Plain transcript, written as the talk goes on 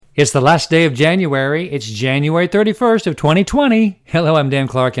It's the last day of January. It's January 31st of 2020. Hello, I'm Dan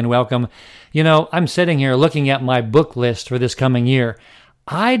Clark and welcome. You know, I'm sitting here looking at my book list for this coming year.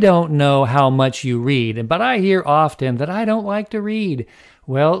 I don't know how much you read, but I hear often that I don't like to read.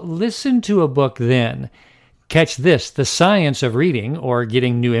 Well, listen to a book then. Catch this. The science of reading or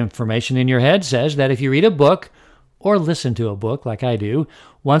getting new information in your head says that if you read a book or listen to a book like I do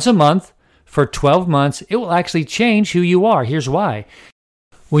once a month for 12 months, it will actually change who you are. Here's why.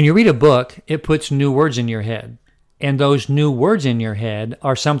 When you read a book, it puts new words in your head. And those new words in your head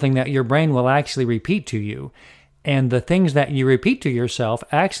are something that your brain will actually repeat to you. And the things that you repeat to yourself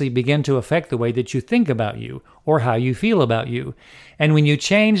actually begin to affect the way that you think about you or how you feel about you. And when you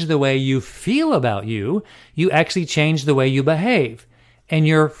change the way you feel about you, you actually change the way you behave. And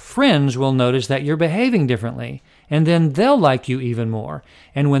your friends will notice that you're behaving differently. And then they'll like you even more.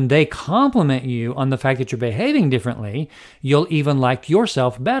 And when they compliment you on the fact that you're behaving differently, you'll even like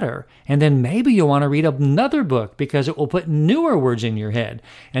yourself better. And then maybe you'll want to read another book because it will put newer words in your head.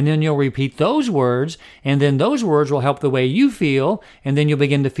 And then you'll repeat those words, and then those words will help the way you feel, and then you'll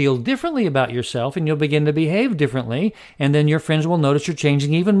begin to feel differently about yourself, and you'll begin to behave differently, and then your friends will notice you're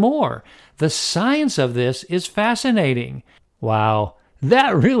changing even more. The science of this is fascinating. Wow,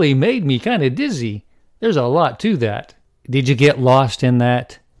 that really made me kind of dizzy. There's a lot to that. Did you get lost in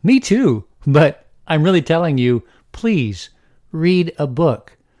that? Me too. But I'm really telling you, please read a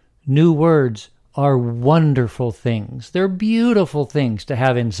book. New words are wonderful things. They're beautiful things to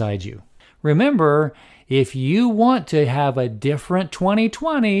have inside you. Remember, if you want to have a different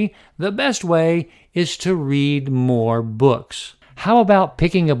 2020, the best way is to read more books. How about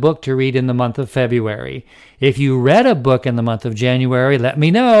picking a book to read in the month of February? If you read a book in the month of January, let me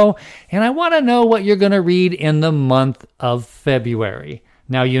know. And I want to know what you're going to read in the month of February.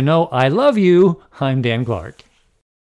 Now, you know I love you. I'm Dan Clark.